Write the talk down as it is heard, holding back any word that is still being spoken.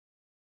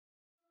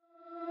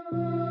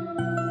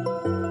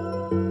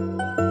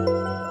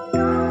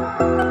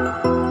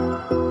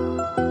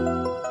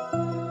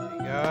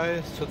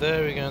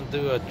today we're gonna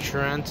do a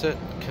transit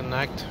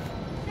connect.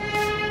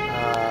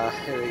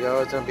 Here we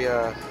go. It's gonna be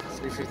a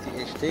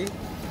 350 HD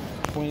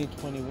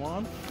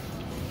 2021.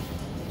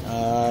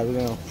 We're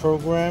gonna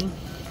program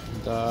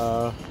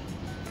the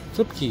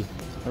flip key,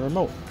 the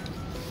remote.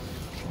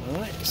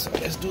 Alright, so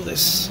let's do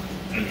this.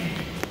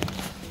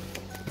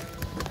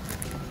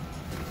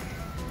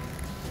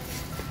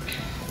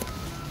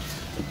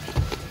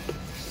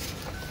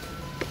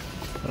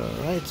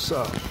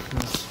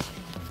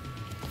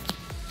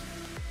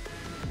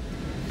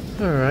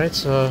 Alright,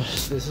 so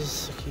this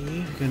is the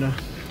key. I'm gonna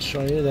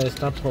show you that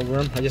it's not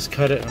programmed. I just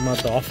cut it. I'm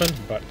not dolphin,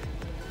 but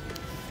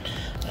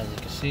as you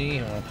can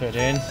see, when I put it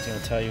in, it's gonna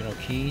tell you no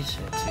keys.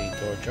 Let's see,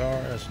 door jar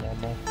as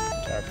normal.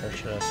 Tire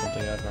pressure as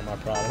something else, not my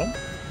problem.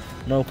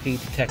 No key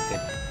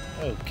detected.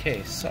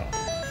 Okay, so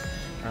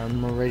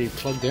I'm already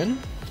plugged in.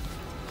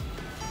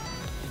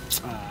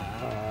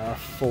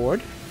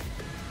 Forward.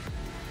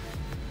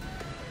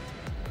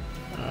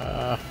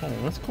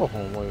 Home. Let's go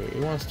home. Wait,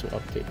 it wants to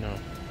update now.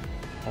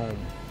 Home.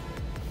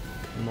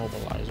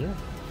 Immobilizer.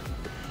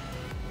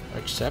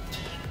 Accept.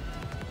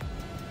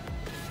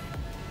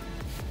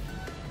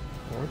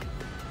 Forward.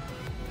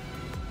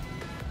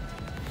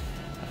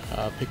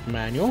 Pick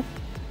manual.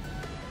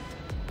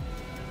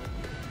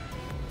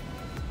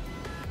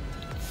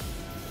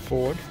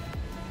 Ford.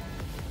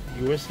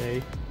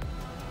 USA.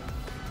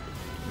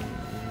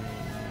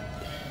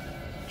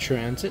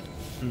 Transit.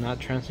 Not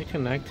Transit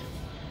Connect.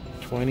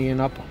 20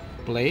 and up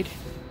blade.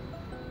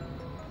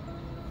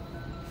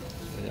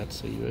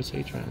 That's a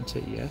USA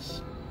Transit,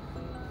 yes.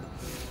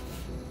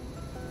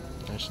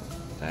 National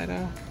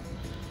data.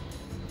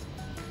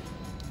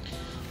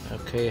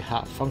 Okay,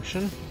 hot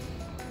function.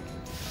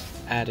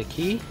 Add a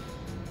key.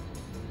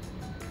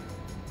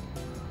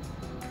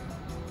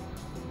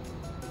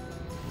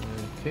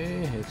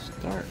 Okay, hit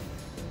start.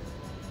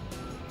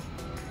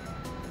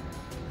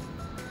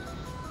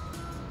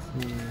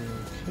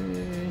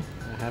 Okay,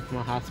 I have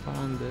my hotspot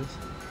on this.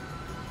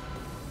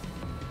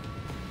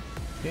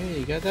 Okay,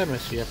 you got that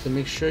message. You have to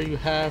make sure you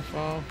have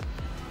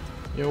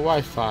your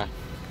Wi-Fi.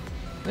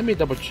 Let me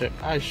double check.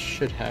 I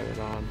should have it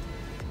on.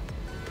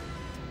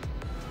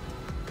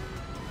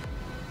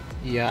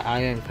 Yeah, I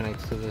am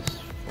connected to this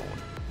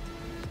phone.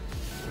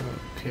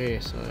 Okay,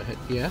 so I hit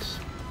yes.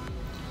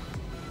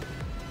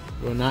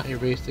 Will not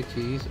erase the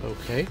keys.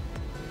 Okay.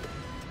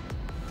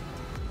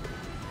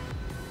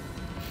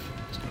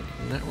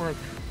 Network.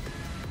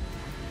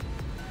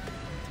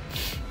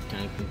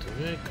 Connecting to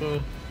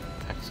vehicle.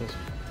 Access.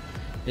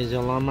 Is the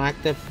alarm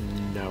active?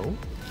 No.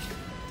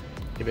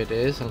 If it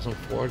is, on some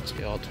Fords,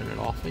 I'll turn it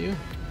off for you.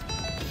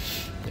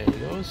 There you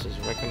go. This is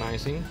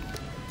recognizing.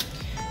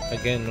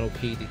 Again, no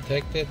key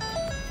detected.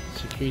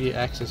 Security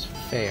access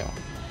fail.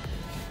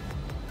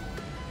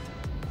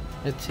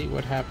 Let's see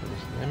what happens.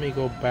 Let me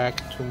go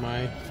back to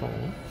my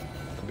phone.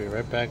 I'll be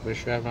right back. Make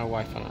sure I have my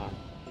Wi-Fi on.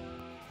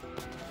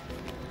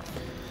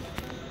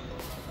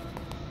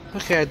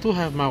 Okay, I do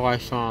have my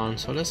Wi-Fi on,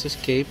 so let's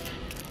escape.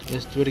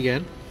 Let's do it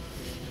again.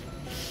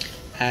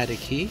 Add a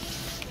key.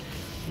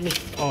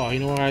 Oh, you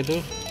know what I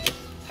do?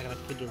 I gotta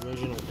put the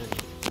original in.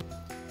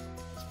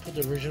 Let's put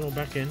the original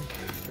back in.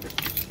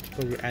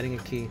 But we're adding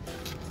a key.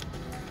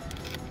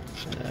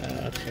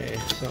 Okay,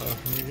 so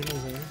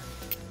original's in.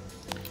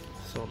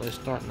 So let's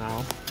start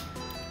now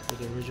with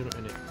the original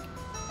in it.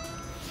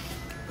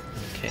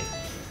 Okay.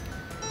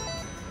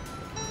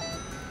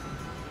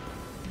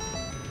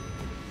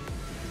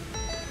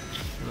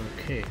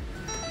 Okay.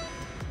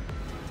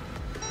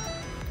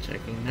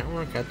 Checking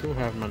network. I do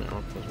have my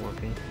network was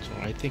working, so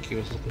I think he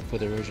was looking for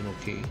the original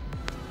key.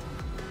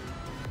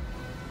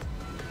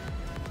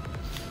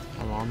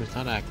 Alarm is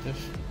not active.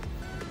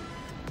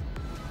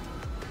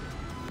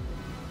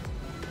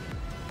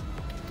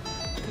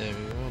 There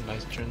we go.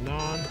 Lights turned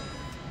on.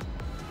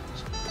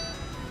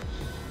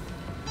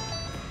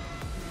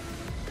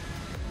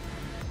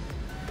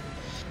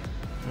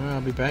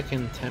 I'll be back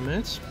in 10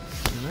 minutes.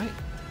 Alright.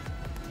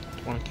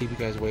 Don't want to keep you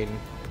guys waiting.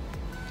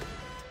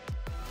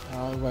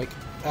 Like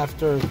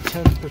after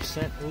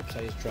 10%, oops,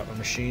 I just dropped my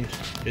machine.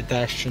 Your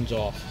dash turns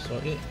off, so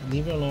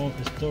leave it alone.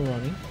 It's still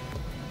running.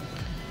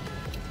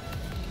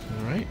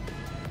 All right,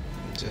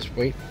 just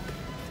wait.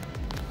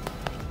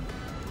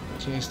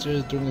 So it's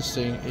still doing this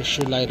thing. It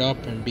should light up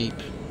and beep.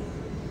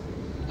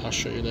 I'll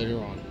show you later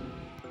on.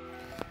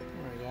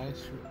 All right,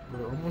 guys,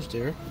 we're almost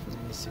there.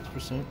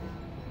 6%.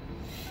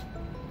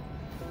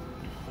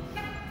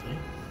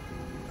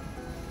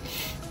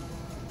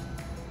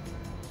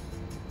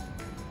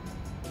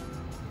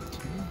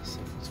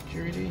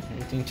 Security,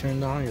 everything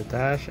turned on, your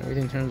dash,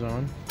 everything turns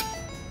on.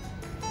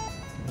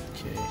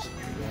 Okay,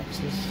 security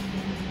access.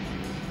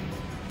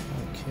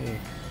 Okay.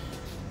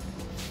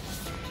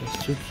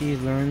 Just 2 keys,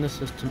 learn the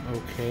system,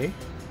 okay.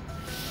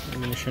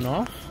 Ignition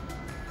off.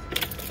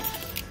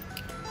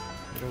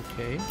 Hit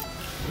okay.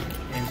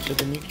 Enter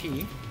the new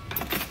key.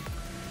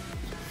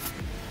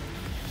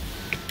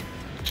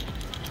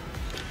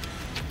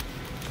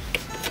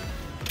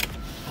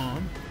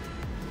 On.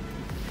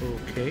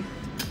 Okay.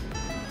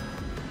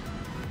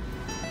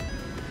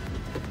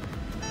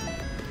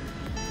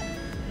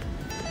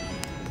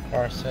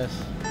 process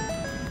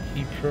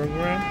key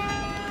program,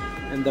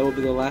 and that will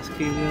be the last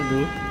key we're gonna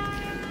do.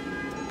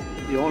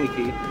 The only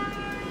key.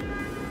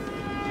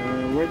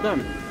 And we're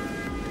done.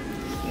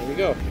 There we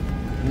go.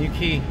 New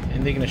key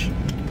in the ignition.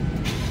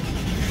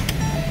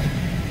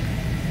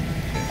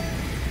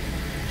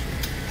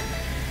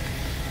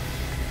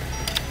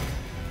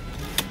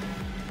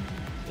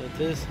 So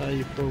this is how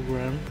you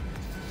program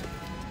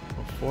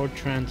a Ford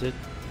Transit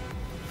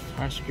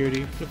car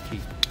security flip key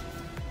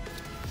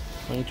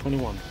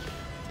 2021.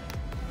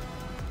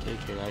 Take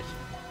care, guys.